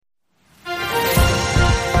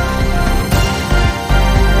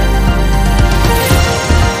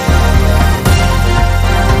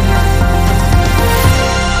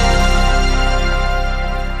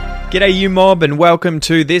G'day you mob, and welcome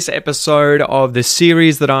to this episode of the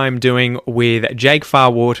series that I'm doing with Jake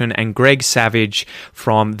Farr-Wharton and Greg Savage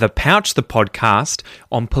from The Pouch, the podcast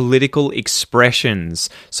on political expressions.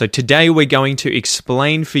 So today we're going to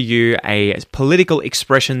explain for you a political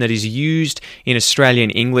expression that is used in Australian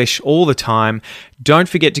English all the time. Don't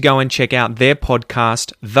forget to go and check out their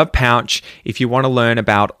podcast, The Pouch, if you want to learn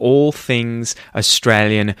about all things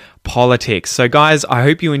Australian politics. So guys, I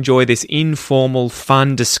hope you enjoy this informal,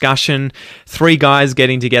 fun discussion. Three guys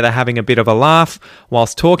getting together, having a bit of a laugh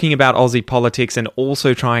whilst talking about Aussie politics and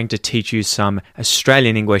also trying to teach you some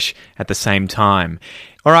Australian English at the same time.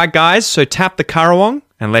 All right, guys, so tap the currawong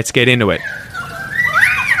and let's get into it.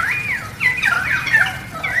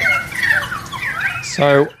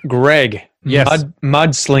 So, Greg, yes.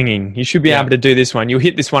 Mudslinging. You should be able to do this one. You'll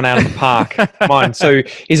hit this one out of the park. Come on. So,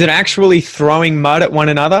 is it actually throwing mud at one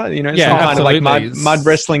another? You know, some kind of like mud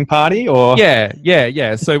wrestling party, or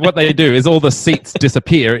yeah. So what they do is all the seats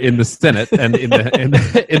disappear in the Senate and in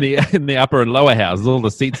the upper and lower houses. All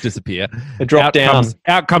the seats disappear. They drop down.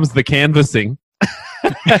 Out comes the canvassing.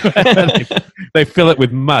 They fill it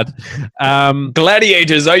with mud.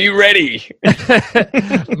 Gladiators, are you ready?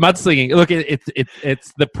 Mudslinging. Look,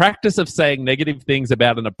 it's the practice of saying negative things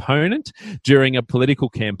about an opponent during a political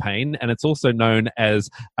campaign, and it's also known as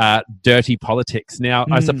dirty politics. Now,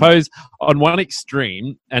 I suppose on one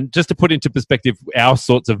extreme, and just to put into perspective our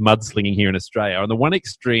sorts of mudslinging here in Australia, on the one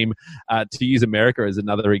extreme, to use America as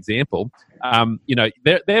another example,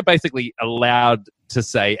 they're basically allowed to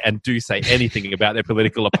say and do say anything about their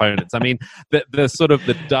political opponents. I mean, the sort of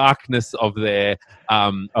the darkness of their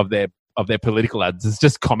political ads is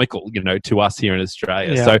just comical, to us here in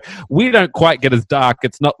Australia. Yeah. So we don't quite get as dark.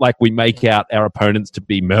 It's not like we make out our opponents to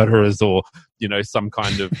be murderers or, some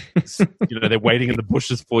kind of, they're waiting in the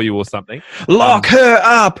bushes for you or something. Lock her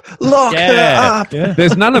up! Lock her up! Yeah.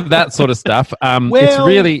 There's none of that sort of stuff. It's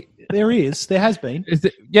really... There has been.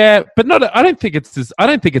 But not. I don't think it's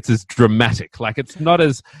as dramatic. Like it's not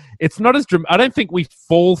as I don't think we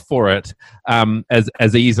fall for it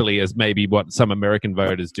as easily as maybe what some American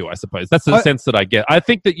voters do. I suppose that's the sense that I get. I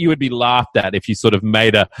think that you would be laughed at if you sort of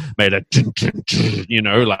made a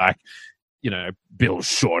Bill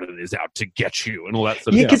Shorten is out to get you and all that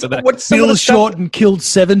sort of stuff. Bill Shorten killed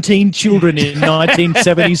 17 children in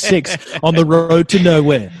 1976 on the road to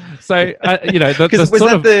nowhere. So,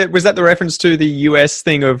 was that the reference to the US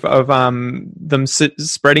thing of them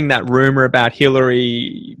spreading that rumor about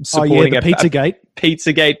Hillary supporting the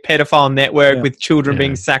Pizzagate pedophile network with children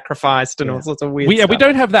being sacrificed and all sorts of weird stuff. We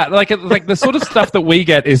don't have that. Like the sort of stuff that we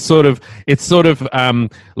get is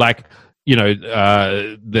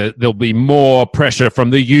there'll be more pressure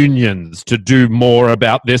from the unions to do more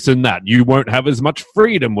about this and that. You won't have as much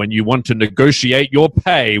freedom when you want to negotiate your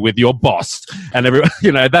pay with your boss, and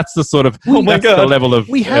that's the sort of the level of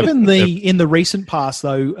we have in the recent past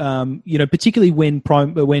though. Particularly when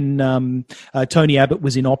Tony Abbott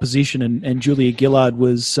was in opposition and Julia Gillard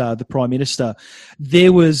was the Prime Minister,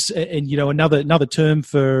 there was another term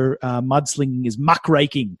for mudslinging is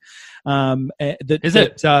muckraking. Is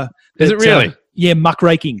it really?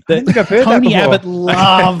 Muckraking. I think I've heard Tony that before. Abbott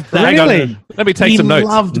loved that. Really? Let me take some notes. He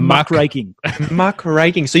loved muckraking.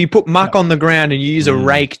 Muckraking. So you put muck on the ground and you use a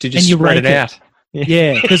rake to just spread it out.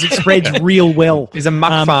 Yeah, because it spreads real well. He's a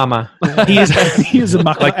muck farmer. He is a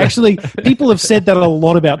muck. Actually, people have said that a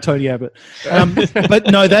lot about Tony Abbott. But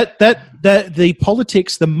no, that the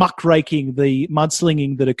politics, the muckraking, the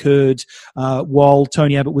mudslinging that occurred while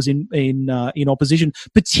Tony Abbott was in opposition,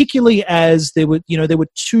 particularly as there were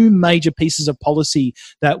two major pieces of policy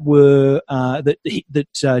that were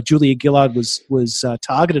that Julia Gillard was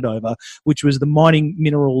targeted over, which was the mining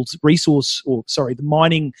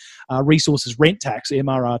resources rent tax,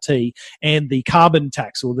 MRRT, and the carbon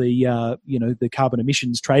tax, or the carbon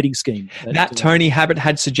emissions trading scheme. That Tony Abbott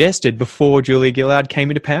had suggested before Julia Gillard came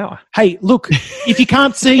into power. Hey, look, if you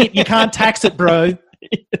can't see it, you can't tax it, bro.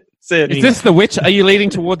 Is this the witch? Are you leading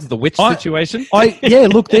towards the witch situation?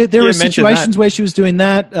 Look, there are situations where she was doing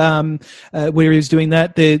that, where he was doing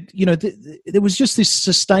that. There was just this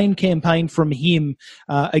sustained campaign from him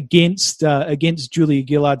against Julia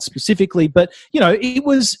Gillard specifically. But it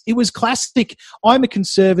was classic. I'm a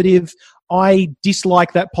conservative. I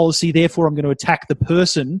dislike that policy, therefore I'm going to attack the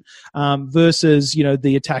person versus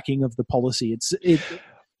the attacking of the policy.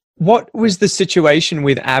 What was the situation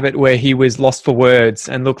with Abbott where he was lost for words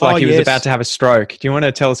and looked like he was about to have a stroke? Do you want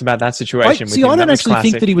to tell us about that situation? I don't actually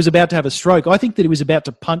think that he was about to have a stroke. I think that he was about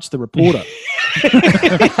to punch the reporter.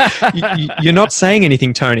 You're not saying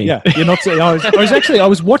anything, Tony. Yeah, you're not saying. I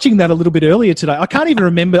was watching that a little bit earlier today. I can't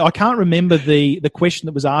remember the question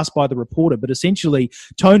that was asked by the reporter, but essentially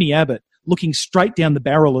Tony Abbott, looking straight down the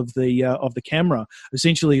barrel of the camera,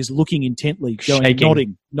 essentially is looking intently, going,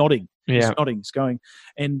 Shaking. nodding. Yeah. He's nodding. He's going,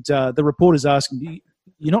 and the reporter's asking,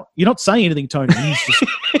 "You're not saying anything, Tony." He's just.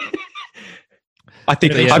 I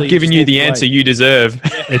think I've given you the answer you deserve.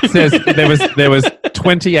 It says there was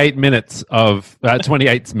 28 minutes of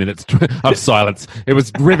silence. It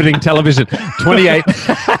was riveting television. 28.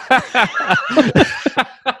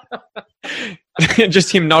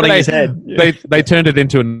 Just him nodding his head. They turned it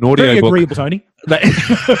into an audio Very book. agreeable, Tony.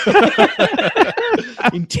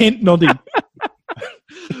 Intent nodding.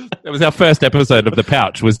 That was our first episode of The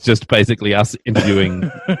Pouch, was just basically us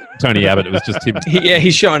interviewing Tony Abbott. It was just him.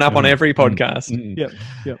 He's showing up on every podcast.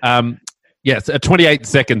 Yep. Yes, 28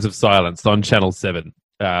 seconds of silence on Channel 7,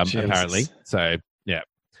 apparently. So, yeah.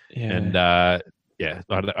 And,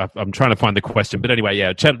 I'm trying to find the question. But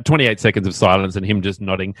anyway, 28 seconds of silence and him just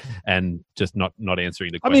nodding and just not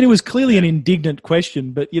answering the question. I mean, it was clearly an indignant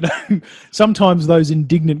question, but, sometimes those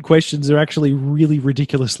indignant questions are actually really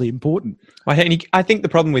ridiculously important. I think the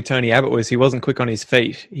problem with Tony Abbott was he wasn't quick on his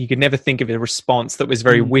feet. He could never think of a response that was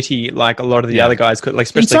very witty, like a lot of the other guys could. Like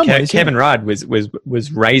especially Kevin Rudd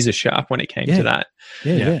was razor sharp when it came to that.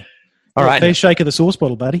 Yeah. All right, fair shake of the sauce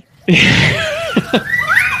bottle, buddy.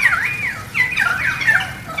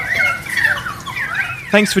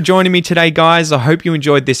 Thanks for joining me today, guys. I hope you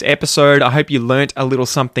enjoyed this episode. I hope you learnt a little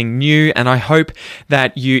something new, and I hope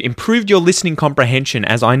that you improved your listening comprehension,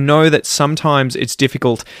 as I know that sometimes it's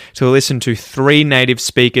difficult to listen to three native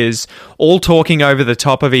speakers all talking over the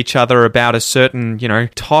top of each other about a certain,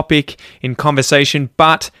 topic in conversation,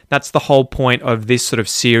 but that's the whole point of this sort of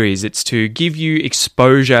series. It's to give you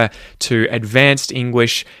exposure to advanced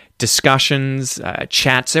English discussions,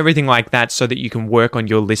 chats, everything like that, so that you can work on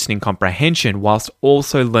your listening comprehension whilst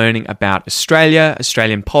also learning about Australia,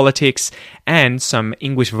 Australian politics, and some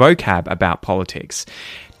English vocab about politics.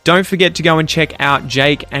 Don't forget to go and check out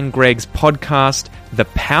Jake and Greg's podcast, The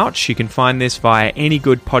Pouch. You can find this via any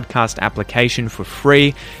good podcast application for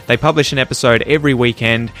free. They publish an episode every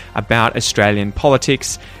weekend about Australian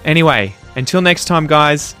politics. Anyway, until next time,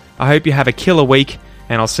 guys, I hope you have a killer week,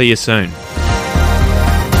 and I'll see you soon.